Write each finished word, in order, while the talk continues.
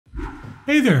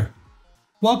Hey there!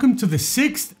 Welcome to the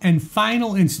 6th and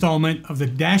final installment of the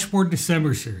Dashboard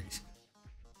December series.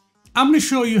 I'm going to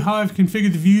show you how I've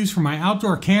configured the views for my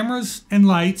outdoor cameras and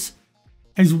lights,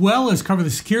 as well as cover the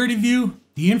security view,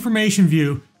 the information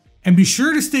view, and be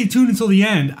sure to stay tuned until the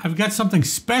end. I've got something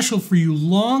special for you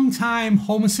long-time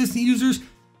Home Assistant users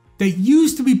that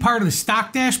used to be part of the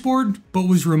stock dashboard but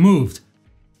was removed.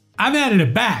 I've added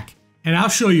it back, and I'll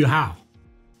show you how.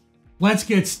 Let's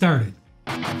get started.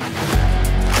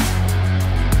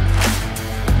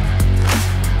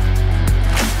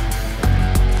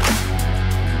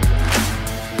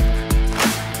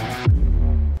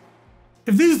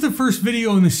 If this is the first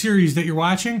video in the series that you're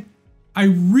watching, I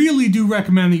really do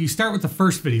recommend that you start with the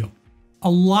first video. A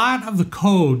lot of the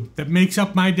code that makes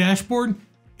up my dashboard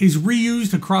is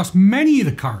reused across many of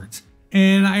the cards,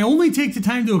 and I only take the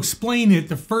time to explain it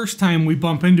the first time we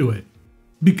bump into it.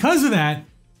 Because of that,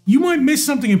 you might miss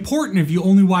something important if you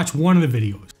only watch one of the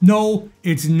videos. No,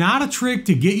 it's not a trick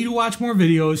to get you to watch more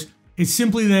videos. It's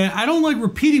simply that I don't like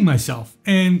repeating myself,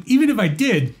 and even if I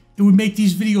did, it would make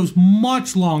these videos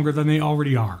much longer than they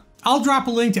already are. I'll drop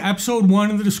a link to episode 1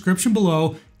 in the description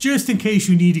below, just in case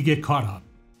you need to get caught up.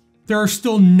 There are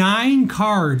still 9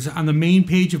 cards on the main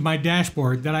page of my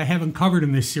dashboard that I haven't covered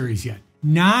in this series yet.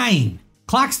 9!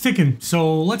 Clock's ticking,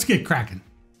 so let's get cracking.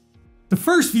 The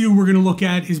first view we're going to look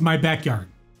at is my backyard.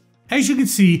 As you can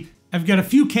see, I've got a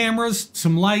few cameras,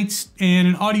 some lights, and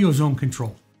an audio zone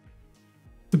control.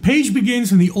 The page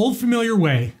begins in the old familiar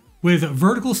way, with a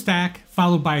vertical stack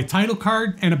followed by a title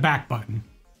card and a back button.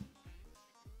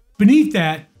 Beneath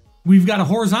that, we've got a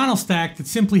horizontal stack that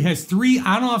simply has 3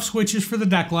 on-off switches for the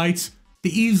deck lights, the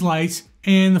eaves lights,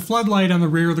 and the floodlight on the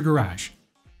rear of the garage.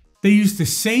 They use the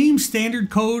same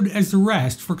standard code as the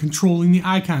rest for controlling the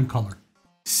icon color.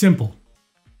 Simple.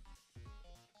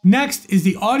 Next is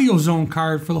the audio zone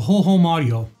card for the whole home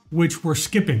audio, which we're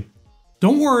skipping.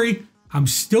 Don't worry, I'm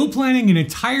still planning an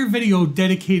entire video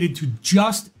dedicated to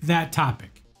just that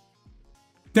topic.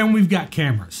 Then we've got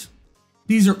cameras.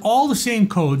 These are all the same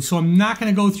code, so I'm not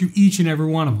going to go through each and every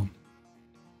one of them.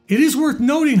 It is worth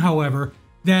noting, however,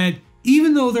 that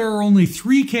even though there are only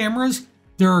 3 cameras,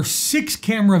 there are 6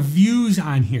 camera views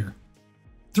on here.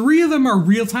 3 of them are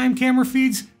real-time camera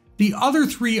feeds, the other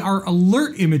 3 are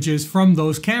alert images from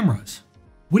those cameras.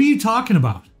 What are you talking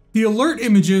about? The alert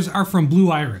images are from Blue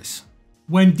Iris.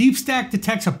 When DeepStack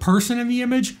detects a person in the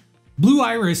image, Blue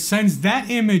Iris sends that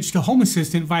image to Home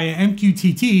Assistant via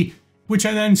MQTT, which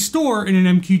I then store in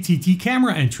an MQTT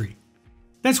camera entry.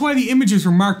 That's why the images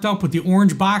are marked up with the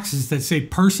orange boxes that say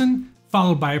person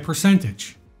followed by a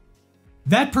percentage.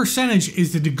 That percentage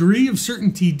is the degree of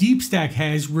certainty DeepStack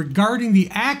has regarding the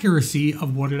accuracy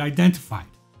of what it identified.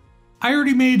 I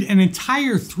already made an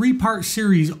entire 3-part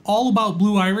series all about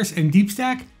Blue Iris and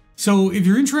DeepStack, so if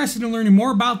you're interested in learning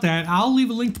more about that, I'll leave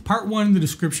a link to part 1 in the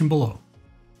description below.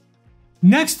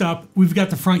 Next up, we've got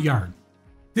the front yard.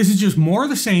 This is just more of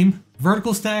the same,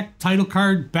 vertical stack, title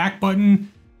card, back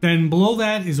button, then below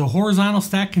that is a horizontal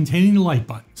stack containing the light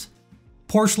buttons.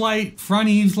 Porch light, front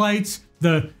eaves lights,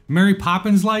 the Mary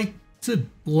Poppins light, it's a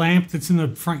lamp that's in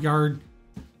the front yard,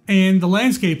 and the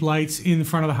landscape lights in the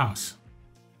front of the house.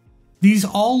 These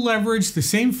all leverage the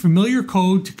same familiar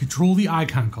code to control the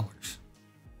icon colors.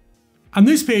 On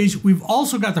this page, we've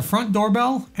also got the front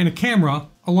doorbell and a camera,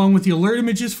 along with the alert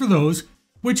images for those,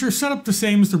 which are set up the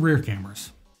same as the rear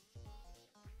cameras.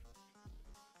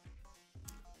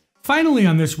 Finally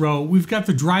on this row, we've got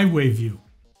the driveway view.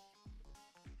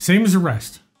 Same as the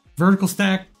rest. Vertical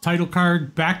stack, title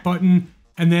card, back button,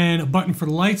 and then a button for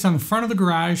the lights on the front of the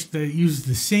garage that uses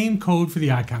the same code for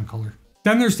the icon color.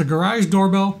 Then there's the garage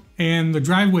doorbell and the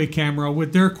driveway camera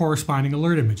with their corresponding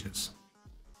alert images.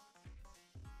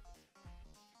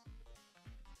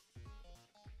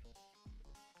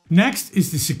 Next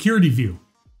is the security view.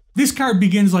 This card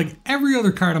begins like every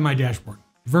other card on my dashboard.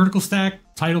 Vertical stack,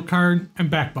 title card, and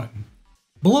back button.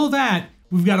 Below that,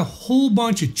 we've got a whole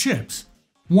bunch of chips.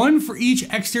 One for each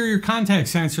exterior contact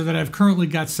sensor that I've currently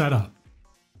got set up.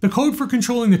 The code for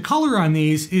controlling the color on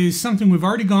these is something we've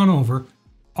already gone over.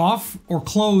 Off or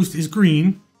closed is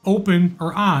green, open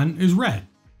or on is red.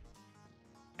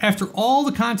 After all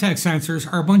the contact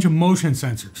sensors are a bunch of motion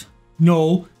sensors.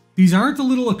 No, these aren't the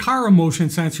little Akara motion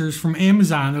sensors from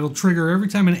Amazon that'll trigger every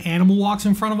time an animal walks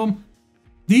in front of them.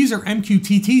 These are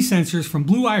MQTT sensors from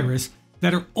Blue Iris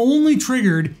that are only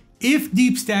triggered if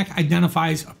DeepStack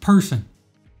identifies a person.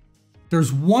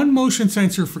 There's 1 motion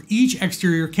sensor for each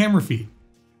exterior camera feed.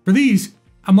 For these,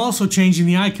 I'm also changing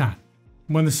the icon.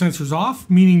 When the sensor's off,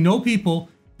 meaning no people,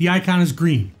 the icon is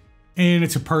green, and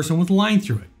it's a person with a line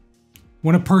through it.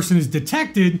 When a person is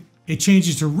detected, it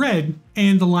changes to red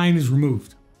and the line is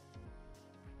removed.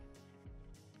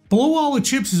 Below all the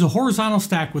chips is a horizontal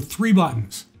stack with 3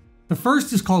 buttons. The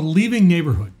first is called Leaving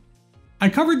Neighborhood. I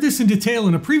covered this in detail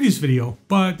in a previous video,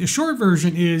 but the short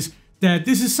version is that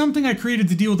this is something I created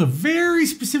to deal with a very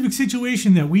specific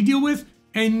situation that we deal with,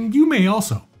 and you may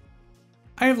also.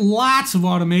 I have lots of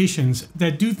automations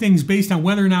that do things based on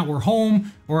whether or not we're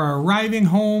home, or are arriving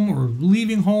home, or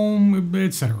leaving home,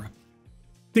 etc.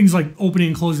 Things like opening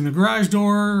and closing the garage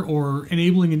door, or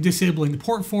enabling and disabling the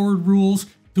port forward rules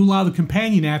to allow the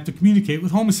companion app to communicate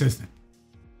with Home Assistant.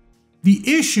 The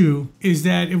issue is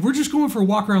that if we're just going for a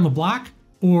walk around the block,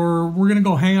 or we're going to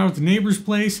go hang out at the neighbor's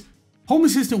place, Home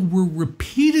Assistant will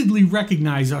repeatedly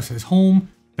recognize us as home,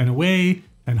 then away,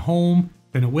 then home,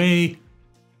 then away.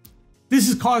 This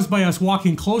is caused by us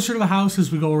walking closer to the house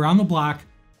as we go around the block,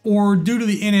 or due to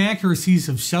the inaccuracies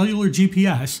of cellular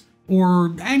GPS,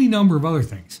 or any number of other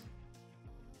things.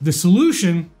 The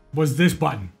solution was this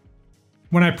button.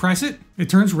 When I press it, it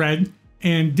turns red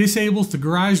and disables the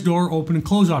garage door open and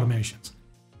close automations.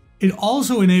 It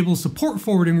also enables the port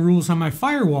forwarding rules on my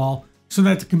firewall so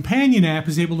that the companion app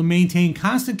is able to maintain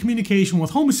constant communication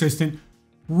with Home Assistant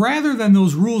rather than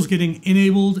those rules getting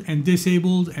enabled and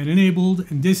disabled and enabled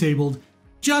and disabled,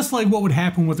 just like what would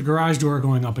happen with the garage door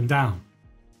going up and down.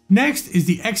 Next is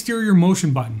the exterior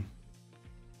motion button.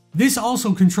 This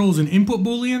also controls an input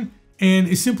boolean and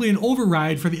is simply an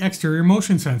override for the exterior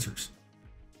motion sensors.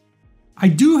 I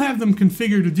do have them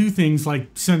configured to do things like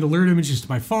send alert images to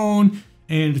my phone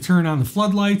and to turn on the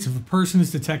floodlights if a person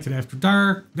is detected after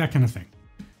dark, that kind of thing.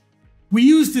 We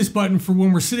use this button for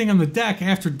when we're sitting on the deck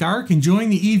after dark enjoying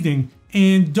the evening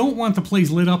and don't want the place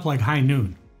lit up like high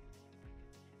noon.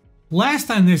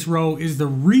 Last on this row is the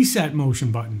reset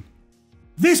motion button.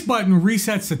 This button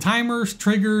resets the timers,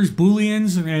 triggers,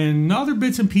 booleans, and other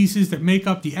bits and pieces that make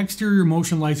up the exterior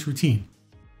motion lights routine.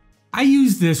 I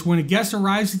use this when a guest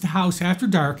arrives at the house after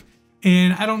dark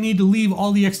and I don't need to leave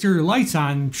all the exterior lights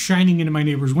on shining into my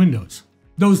neighbor's windows.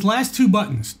 Those last 2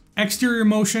 buttons, exterior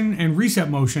motion and reset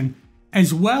motion,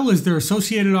 as well as their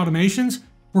associated automations,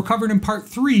 were covered in part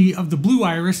 3 of the Blue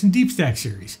Iris and Deep Stack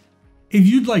series. If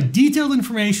you'd like detailed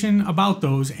information about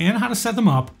those and how to set them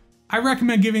up, I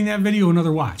recommend giving that video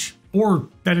another watch, or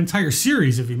that entire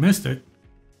series if you missed it.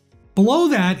 Below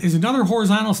that is another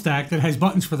horizontal stack that has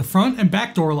buttons for the front and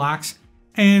back door locks,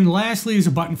 and lastly is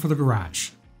a button for the garage.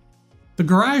 The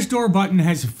garage door button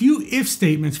has a few if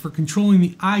statements for controlling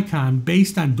the icon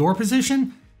based on door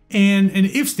position, and an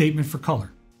if statement for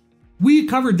color. We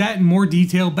covered that in more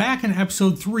detail back in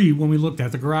episode 3 when we looked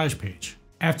at the garage page.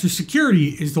 After security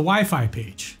is the Wi-Fi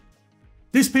page.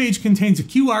 This page contains a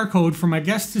QR code for my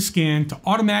guests to scan to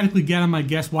automatically get on my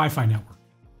guest Wi-Fi network.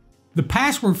 The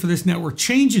password for this network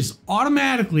changes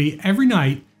automatically every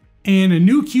night, and a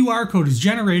new QR code is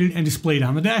generated and displayed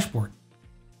on the dashboard.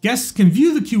 Guests can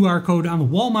view the QR code on the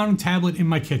wall-mounted tablet in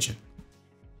my kitchen.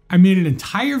 I made an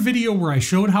entire video where I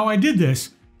showed how I did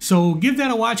this, so give that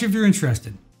a watch if you're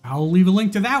interested. I'll leave a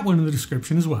link to that one in the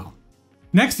description as well.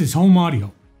 Next is home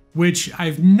audio, which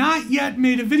I've not yet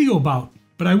made a video about,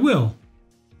 but I will.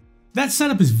 That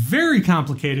setup is very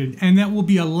complicated and that will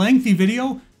be a lengthy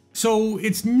video, so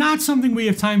it's not something we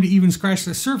have time to even scratch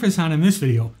the surface on in this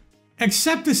video,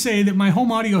 except to say that my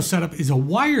home audio setup is a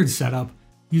wired setup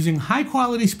using high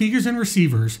quality speakers and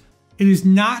receivers. It is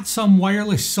not some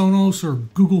wireless Sonos or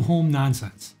Google Home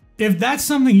nonsense. If that's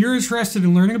something you're interested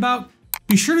in learning about,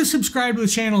 be sure to subscribe to the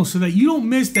channel so that you don't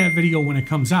miss that video when it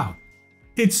comes out.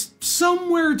 It's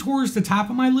somewhere towards the top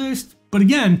of my list, but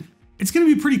again, it's going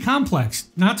to be pretty complex,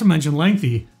 not to mention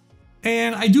lengthy,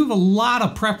 and I do have a lot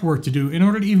of prep work to do in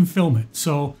order to even film it,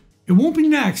 so it won't be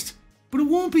next, but it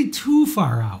won't be too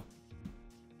far out.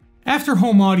 After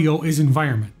home audio is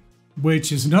environment,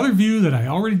 which is another view that I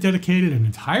already dedicated an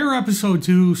entire episode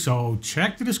to, so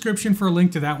check the description for a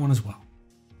link to that one as well.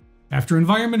 After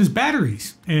environment is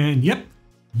batteries, and yep,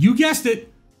 you guessed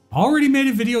it, already made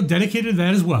a video dedicated to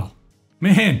that as well.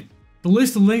 Man, the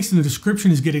list of links in the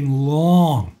description is getting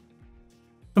long.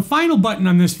 The final button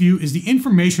on this view is the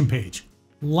information page.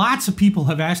 Lots of people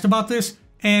have asked about this,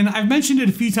 and I've mentioned it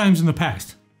a few times in the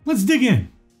past. Let's dig in.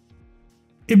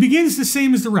 It begins the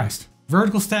same as the rest.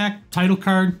 Vertical stack, title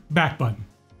card, back button.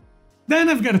 Then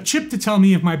I've got a chip to tell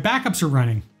me if my backups are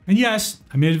running. And yes,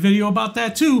 I made a video about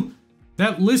that too.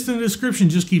 That list in the description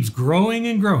just keeps growing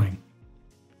and growing.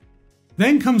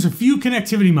 Then comes a few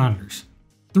connectivity monitors.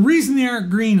 The reason they aren't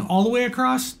green all the way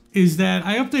across is that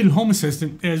I updated Home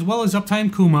Assistant as well as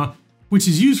Uptime Kuma, which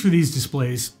is used for these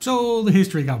displays, so the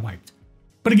history got wiped.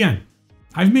 But again,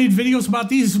 I've made videos about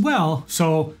these as well,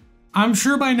 so I'm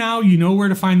sure by now you know where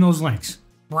to find those links.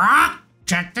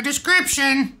 Check the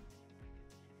description.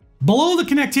 Below the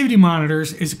connectivity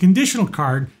monitors is a conditional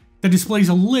card that displays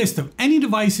a list of any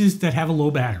devices that have a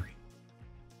low battery.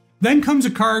 Then comes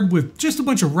a card with just a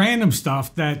bunch of random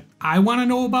stuff that I want to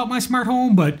know about my smart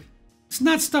home, but it's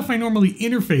not stuff I normally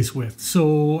interface with,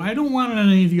 so I don't want it on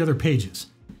any of the other pages.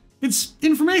 It's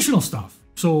informational stuff,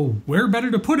 so where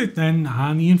better to put it than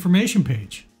on the information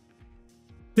page?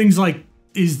 Things like,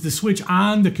 is the switch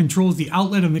on that controls the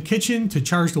outlet in the kitchen to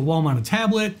charge the wall-mounted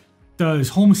tablet? Does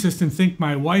Home Assistant think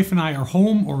my wife and I are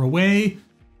home or away?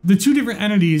 The two different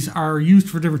entities are used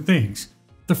for different things.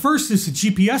 The first is the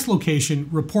GPS location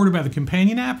reported by the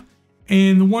companion app,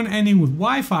 and the one ending with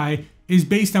Wi-Fi is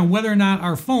based on whether or not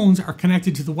our phones are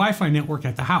connected to the Wi-Fi network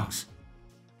at the house.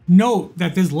 Note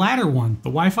that this latter one, the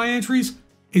Wi-Fi entries,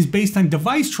 is based on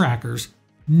device trackers,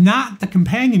 not the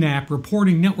companion app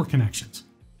reporting network connections.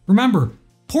 Remember,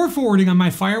 port forwarding on my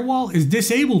firewall is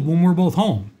disabled when we're both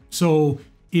home. So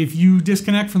if you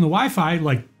disconnect from the Wi-Fi,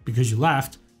 like because you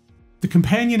left, the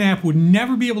companion app would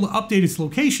never be able to update its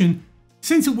location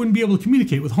since it wouldn't be able to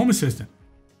communicate with Home Assistant.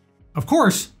 Of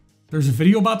course, there's a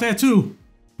video about that too.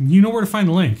 You know where to find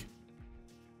the link.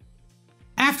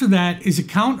 After that is a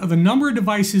count of the number of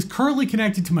devices currently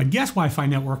connected to my guest Wi-Fi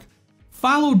network,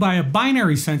 followed by a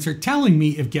binary sensor telling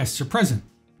me if guests are present.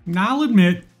 Now I'll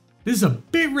admit, this is a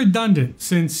bit redundant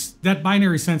since that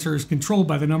binary sensor is controlled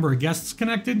by the number of guests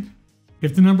connected.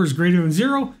 If the number is greater than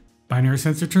 0, binary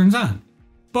sensor turns on.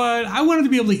 But I wanted to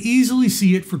be able to easily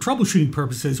see it for troubleshooting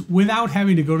purposes without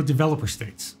having to go to developer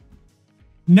states.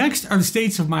 Next are the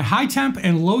states of my high temp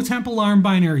and low temp alarm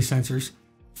binary sensors,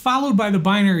 followed by the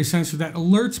binary sensor that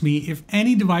alerts me if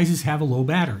any devices have a low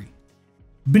battery.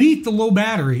 Beneath the low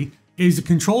battery is the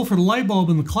control for the light bulb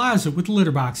in the closet with the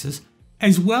litter boxes,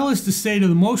 as well as the state of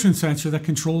the motion sensor that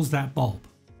controls that bulb.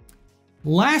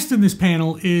 Last in this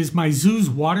panel is my Zoo's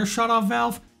water shutoff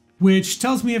valve, which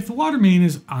tells me if the water main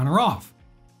is on or off.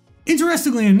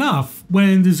 Interestingly enough,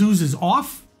 when the Zoo's is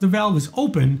off, the valve is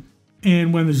open,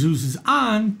 and when the Zoo's is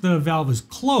on, the valve is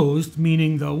closed,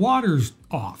 meaning the water's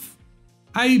off.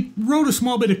 I wrote a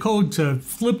small bit of code to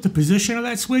flip the position of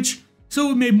that switch, so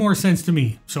it made more sense to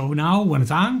me. So now when it's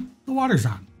on, the water's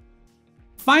on.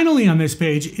 Finally on this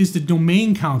page is the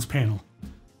domain counts panel.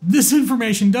 This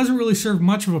information doesn't really serve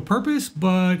much of a purpose,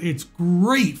 but it's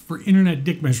great for internet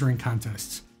dick measuring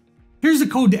contests. Here's the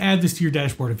code to add this to your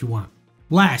dashboard if you want.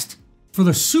 Last, for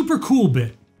the super cool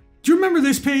bit. Do you remember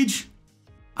this page?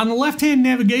 On the left-hand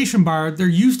navigation bar, there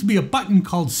used to be a button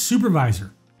called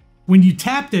Supervisor. When you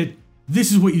tapped it,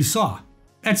 this is what you saw.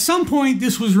 At some point,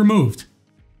 this was removed.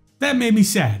 That made me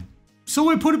sad, so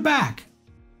I put it back.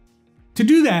 To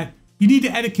do that, you need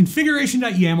to edit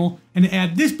configuration.yaml and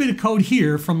add this bit of code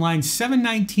here from lines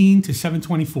 719 to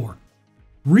 724.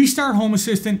 Restart Home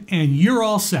Assistant and you're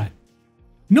all set.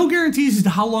 No guarantees as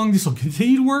to how long this will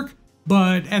continue to work,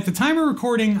 but at the time of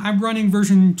recording, I'm running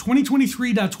version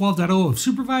 2023.12.0 of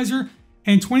Supervisor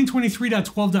and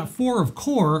 2023.12.4 of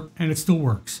Core, and it still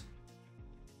works.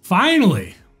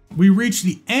 Finally, we reached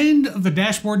the end of the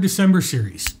Dashboard December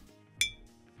series.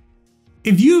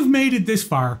 If you've made it this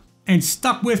far and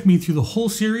stuck with me through the whole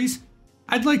series,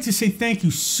 I'd like to say thank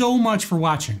you so much for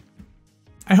watching.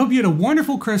 I hope you had a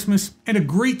wonderful Christmas and a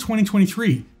great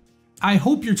 2023. I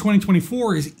hope your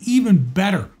 2024 is even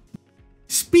better.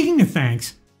 Speaking of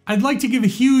thanks, I'd like to give a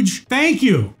huge thank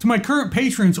you to my current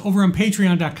patrons over on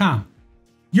patreon.com.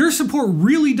 Your support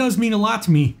really does mean a lot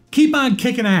to me. Keep on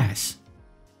kicking ass.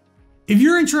 If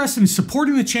you're interested in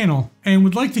supporting the channel and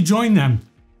would like to join them,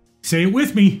 say it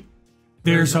with me.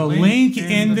 There's a link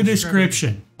in the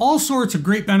description. All sorts of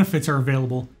great benefits are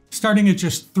available, starting at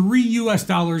just $3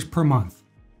 US per month.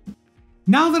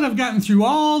 Now that I've gotten through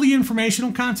all the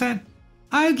informational content,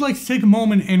 I'd like to take a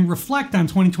moment and reflect on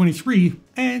 2023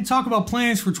 and talk about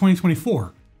plans for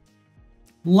 2024.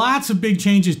 Lots of big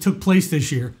changes took place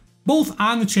this year, both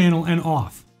on the channel and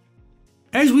off.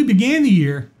 As we began the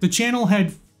year, the channel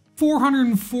had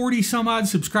 440 some odd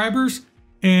subscribers,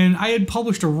 and I had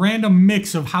published a random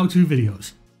mix of how-to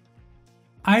videos.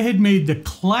 I had made the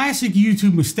classic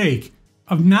YouTube mistake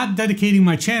of not dedicating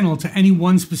my channel to any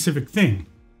one specific thing.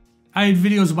 I had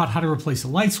videos about how to replace a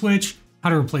light switch, how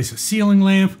to replace a ceiling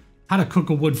lamp, how to cook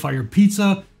a wood-fired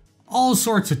pizza, all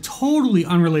sorts of totally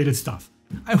unrelated stuff.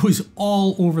 I was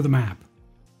all over the map.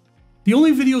 The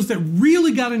only videos that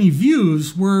really got any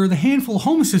views were the handful of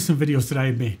Home Assistant videos that I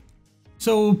had made.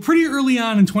 So pretty early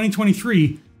on in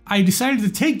 2023, I decided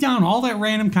to take down all that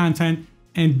random content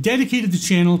and dedicated the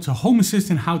channel to Home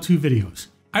Assistant how-to videos.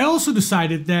 I also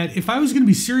decided that if I was going to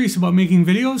be serious about making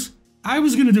videos, I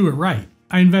was going to do it right.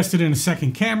 I invested in a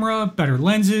second camera, better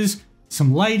lenses,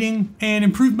 some lighting, and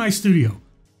improved my studio.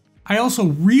 I also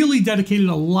really dedicated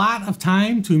a lot of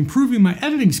time to improving my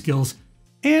editing skills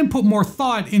and put more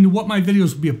thought into what my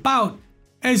videos would be about,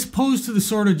 as opposed to the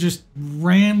sort of just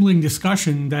rambling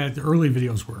discussion that the early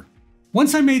videos were.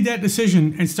 Once I made that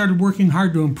decision and started working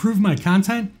hard to improve my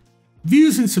content,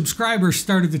 views and subscribers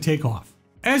started to take off.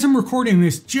 As I'm recording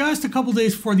this just a couple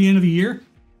days before the end of the year,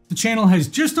 the channel has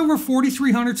just over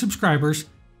 4,300 subscribers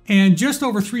and just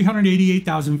over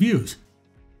 388,000 views.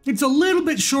 It's a little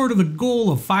bit short of the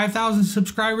goal of 5,000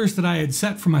 subscribers that I had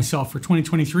set for myself for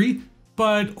 2023,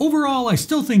 but overall I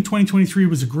still think 2023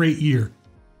 was a great year.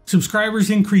 Subscribers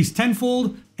increased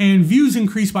tenfold and views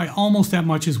increased by almost that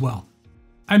much as well.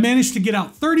 I managed to get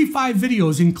out 35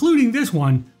 videos, including this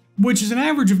one, which is an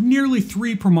average of nearly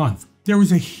 3 per month. There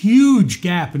was a huge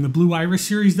gap in the Blue Iris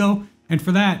series though, and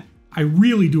for that, I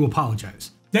really do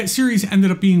apologize. That series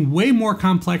ended up being way more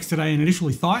complex than I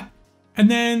initially thought, and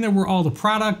then there were all the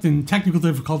product and technical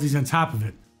difficulties on top of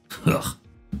it. Ugh.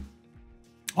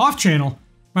 Off channel,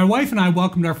 my wife and I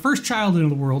welcomed our first child into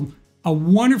the world, a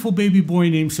wonderful baby boy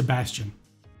named Sebastian.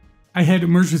 I had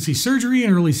emergency surgery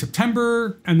in early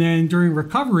September, and then during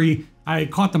recovery, I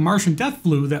caught the Martian death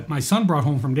flu that my son brought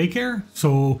home from daycare,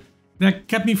 so that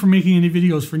kept me from making any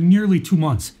videos for nearly 2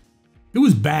 months. It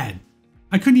was bad.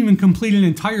 I couldn't even complete an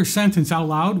entire sentence out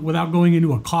loud without going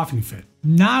into a coughing fit.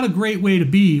 Not a great way to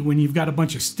be when you've got a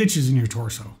bunch of stitches in your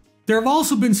torso. There have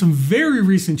also been some very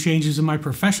recent changes in my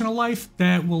professional life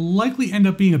that will likely end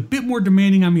up being a bit more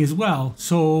demanding on me as well,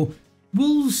 so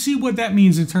we'll see what that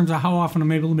means in terms of how often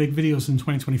I'm able to make videos in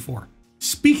 2024.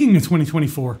 Speaking of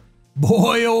 2024,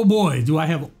 boy oh boy do I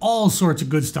have all sorts of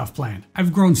good stuff planned.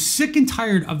 I've grown sick and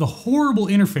tired of the horrible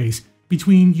interface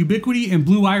between Ubiquiti and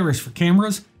Blue Iris for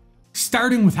cameras,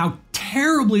 starting with how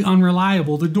terribly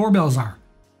unreliable the doorbells are.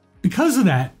 Because of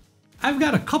that, I've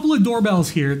got a couple of doorbells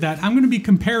here that I'm going to be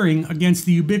comparing against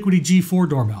the Ubiquiti G4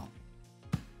 doorbell.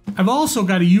 I've also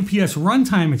got a UPS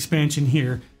runtime expansion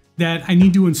here that I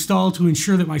need to install to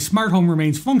ensure that my smart home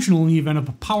remains functional in the event of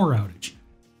a power outage.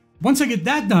 Once I get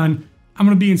that done, I'm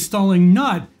going to be installing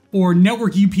NUT or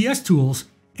Network UPS tools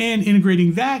and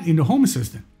integrating that into Home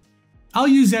Assistant. I'll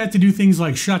use that to do things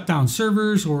like shut down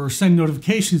servers or send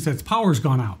notifications that the power's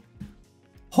gone out.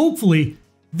 Hopefully,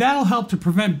 that'll help to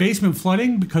prevent basement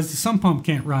flooding because the sump pump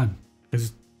can't run,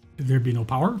 because there'd be no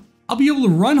power. I'll be able to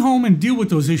run home and deal with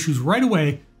those issues right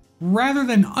away, rather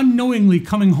than unknowingly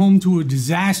coming home to a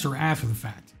disaster after the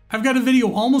fact. I've got a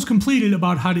video almost completed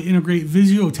about how to integrate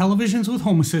Vizio televisions with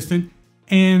Home Assistant,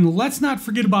 and let's not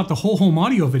forget about the whole home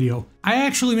audio video. I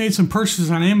actually made some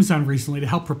purchases on Amazon recently to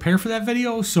help prepare for that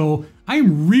video, so I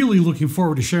am really looking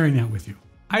forward to sharing that with you.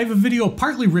 I have a video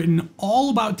partly written all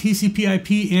about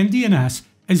TCP/IP and DNS,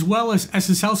 as well as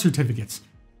SSL certificates.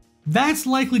 That's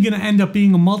likely going to end up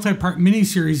being a multi-part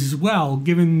mini-series as well,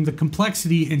 given the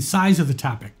complexity and size of the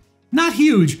topic. Not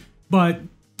huge, but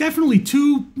definitely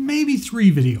 2, maybe 3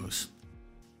 videos.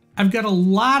 I've got a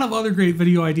lot of other great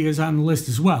video ideas on the list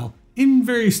as well, in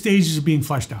various stages of being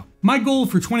fleshed out. My goal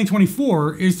for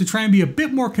 2024 is to try and be a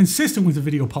bit more consistent with the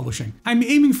video publishing. I'm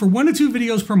aiming for 1 to 2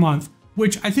 videos per month,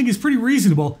 which I think is pretty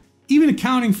reasonable, even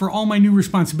accounting for all my new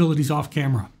responsibilities off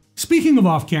camera. Speaking of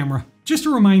off camera, just a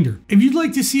reminder, if you'd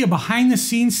like to see a behind the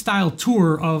scenes style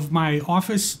tour of my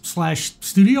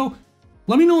office/studio,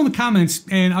 let me know in the comments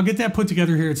and I'll get that put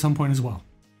together here at some point as well.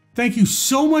 Thank you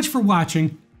so much for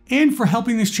watching and for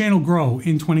helping this channel grow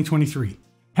in 2023.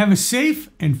 Have a safe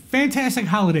and fantastic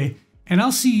holiday, and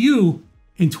I'll see you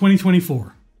in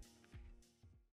 2024.